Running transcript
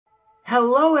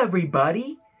Hello,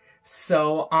 everybody!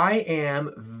 So I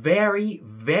am very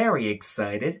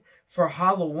excited for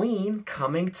Halloween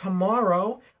coming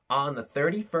tomorrow on the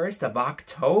 31st of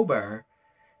October.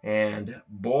 And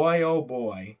boy, oh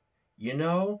boy, you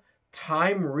know,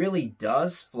 time really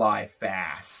does fly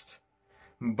fast.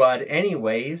 But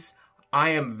anyways,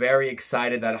 I am very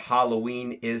excited that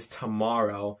Halloween is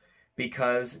tomorrow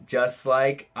because just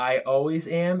like I always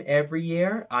am every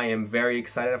year, I am very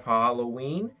excited for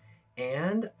Halloween.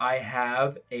 And I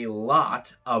have a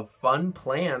lot of fun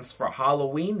plans for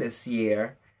Halloween this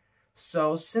year.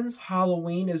 So since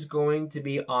Halloween is going to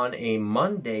be on a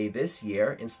Monday this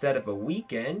year instead of a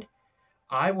weekend,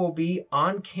 I will be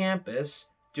on campus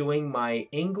doing my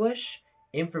English,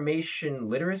 information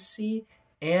literacy,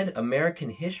 and American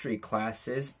history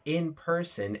classes in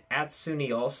person at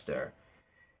SUNY Ulster.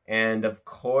 And of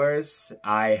course,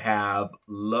 I have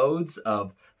loads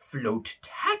of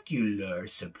floatacular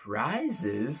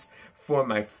surprises for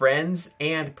my friends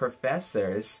and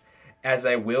professors, as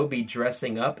I will be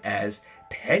dressing up as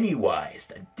Pennywise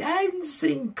the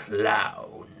Dancing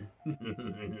Clown.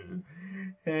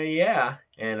 Yeah,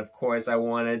 and of course I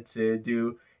wanted to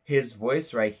do his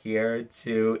voice right here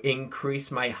to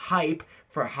increase my hype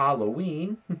for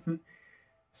Halloween.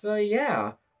 So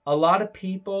yeah. A lot of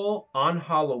people on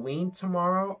Halloween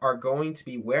tomorrow are going to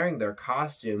be wearing their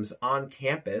costumes on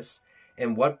campus,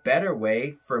 and what better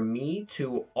way for me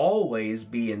to always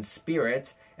be in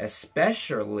spirit,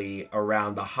 especially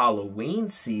around the Halloween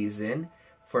season,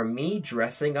 for me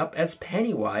dressing up as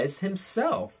Pennywise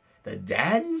himself, the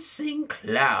dancing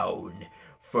clown,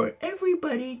 for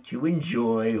everybody to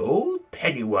enjoy old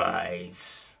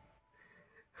Pennywise.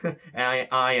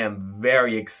 I am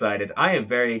very excited. I am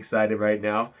very excited right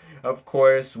now. Of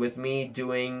course, with me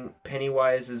doing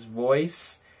Pennywise's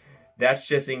voice, that's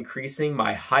just increasing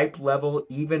my hype level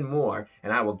even more.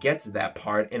 And I will get to that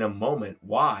part in a moment.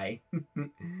 Why?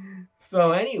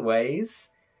 So anyways,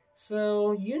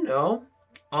 you know,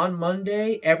 on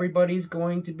Monday, everybody's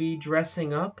going to be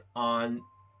dressing up on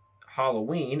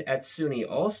Halloween at SUNY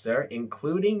Ulster,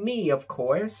 including me, of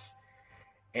course.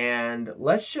 And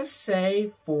let's just say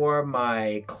for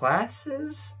my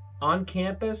classes on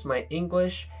campus, my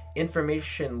English,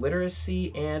 information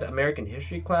literacy, and American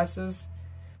history classes,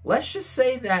 let's just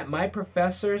say that my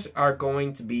professors are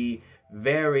going to be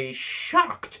very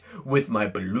shocked with my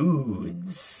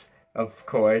balloons. Of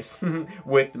course,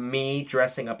 with me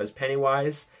dressing up as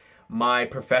Pennywise, my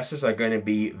professors are going to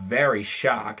be very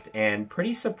shocked and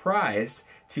pretty surprised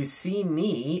to see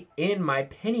me in my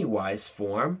Pennywise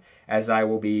form, as I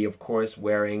will be, of course,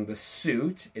 wearing the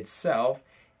suit itself,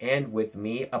 and with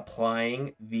me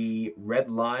applying the red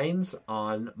lines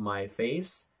on my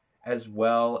face, as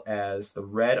well as the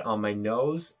red on my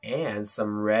nose and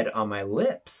some red on my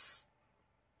lips.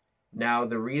 Now,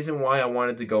 the reason why I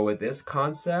wanted to go with this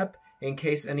concept, in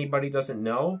case anybody doesn't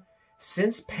know,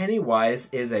 since Pennywise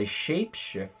is a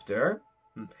shapeshifter,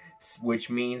 which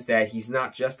means that he's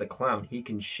not just a clown, he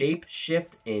can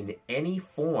shapeshift in any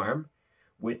form.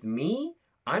 With me,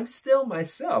 I'm still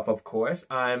myself, of course.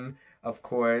 I'm, of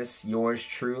course, yours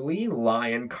truly,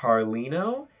 Lion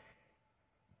Carlino.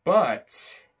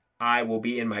 But I will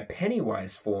be in my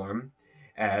Pennywise form,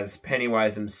 as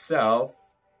Pennywise himself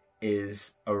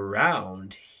is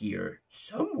around here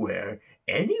somewhere,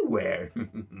 anywhere.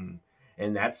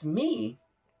 And that's me.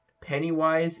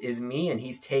 Pennywise is me, and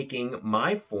he's taking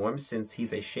my form since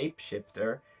he's a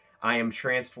shapeshifter. I am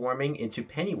transforming into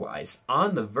Pennywise,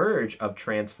 on the verge of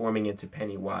transforming into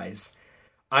Pennywise.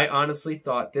 I honestly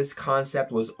thought this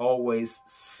concept was always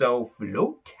so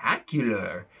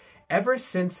floatacular. Ever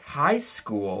since high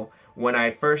school, when I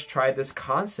first tried this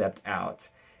concept out,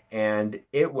 and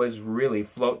it was really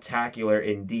floatacular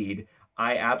indeed.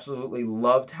 I absolutely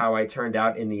loved how I turned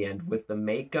out in the end with the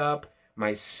makeup,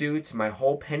 my suit, my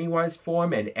whole Pennywise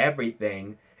form, and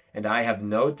everything. And I have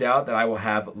no doubt that I will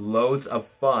have loads of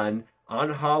fun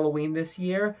on Halloween this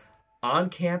year on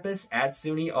campus at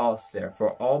SUNY Ulster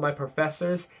for all my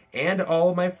professors and all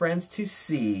of my friends to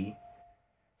see.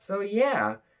 So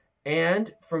yeah,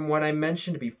 and from what I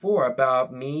mentioned before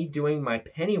about me doing my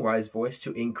Pennywise voice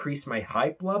to increase my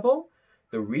hype level,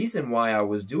 the reason why I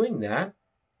was doing that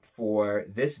for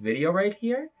this video right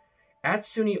here, at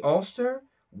SUNY Ulster,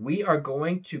 we are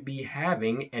going to be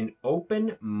having an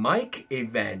open mic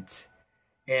event.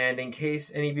 And in case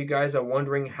any of you guys are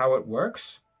wondering how it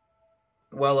works,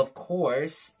 well, of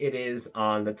course, it is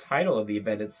on the title of the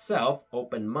event itself,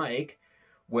 open mic,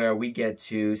 where we get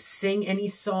to sing any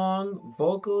song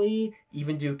vocally,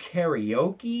 even do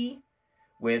karaoke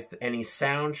with any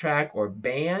soundtrack or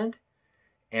band.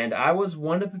 And I was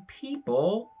one of the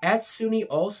people at SUNY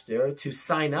Ulster to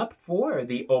sign up for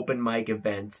the open mic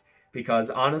event because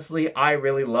honestly, I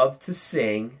really love to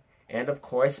sing and of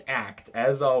course act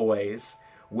as always,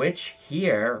 which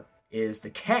here is the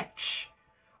catch.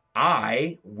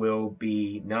 I will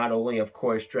be not only of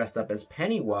course dressed up as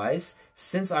Pennywise,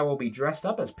 since I will be dressed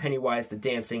up as Pennywise the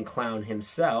dancing clown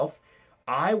himself,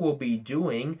 I will be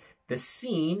doing the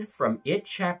scene from It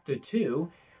Chapter 2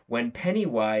 when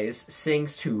Pennywise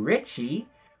sings to Richie,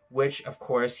 which of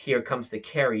course here comes the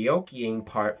karaokeing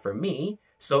part for me,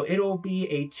 so it'll be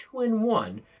a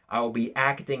 2-in-1. I will be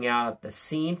acting out the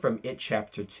scene from It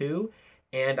Chapter 2,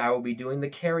 and I will be doing the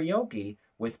karaoke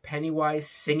with Pennywise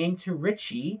singing to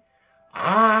Richie,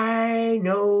 "I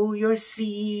know your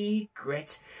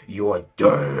secret, your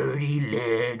dirty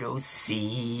little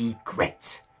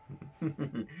secret."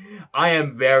 I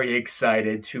am very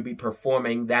excited to be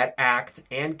performing that act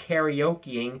and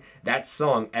karaokeing that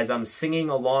song as I'm singing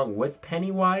along with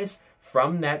Pennywise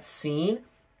from that scene,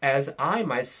 as I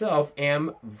myself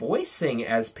am voicing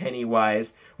as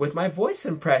Pennywise with my voice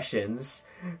impressions.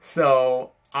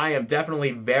 So I am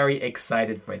definitely very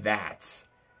excited for that.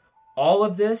 All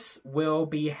of this will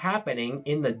be happening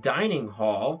in the dining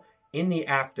hall in the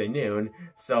afternoon,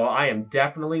 so I am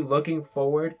definitely looking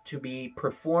forward to be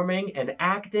performing and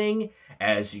acting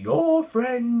as your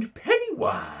friend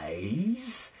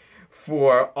Pennywise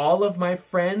for all of my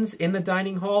friends in the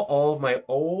dining hall, all of my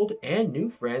old and new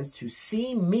friends to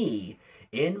see me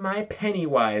in my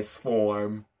Pennywise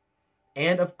form.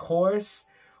 And of course,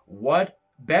 what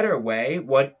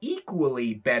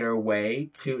equally better way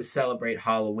to celebrate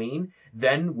Halloween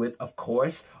than with, of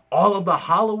course, all of the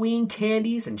Halloween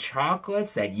candies and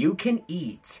chocolates that you can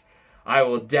eat. I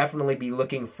will definitely be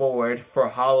looking forward for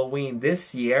Halloween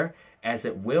this year, as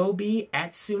it will be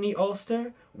at SUNY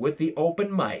Ulster with the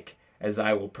open mic, as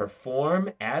I will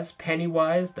perform as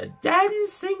Pennywise the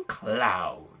Dancing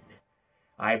Clown.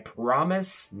 I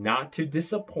promise not to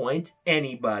disappoint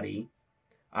anybody.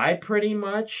 I pretty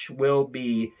much will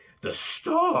be the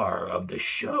star of the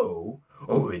show,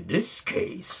 or in this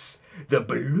case, the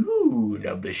balloon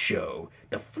of the show,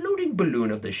 the floating balloon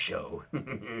of the show.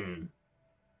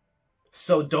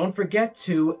 So don't forget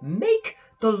to make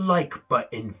the like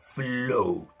button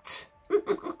float.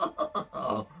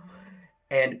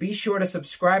 And be sure to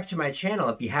subscribe to my channel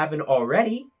if you haven't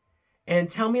already. And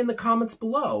tell me in the comments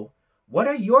below, what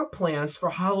are your plans for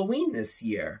Halloween this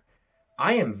year?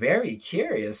 I am very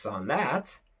curious on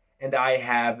that, and I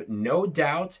have no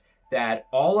doubt that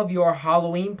all of your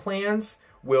Halloween plans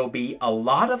will be a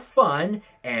lot of fun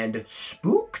and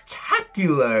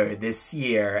spooktacular this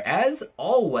year, as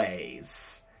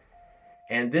always.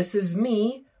 And this is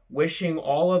me wishing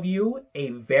all of you a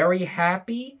very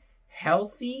happy,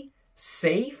 healthy,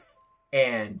 safe,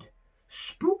 and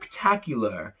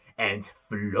spooktacular and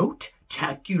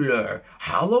float-tacular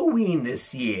Halloween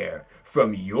this year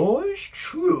from yours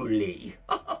truly.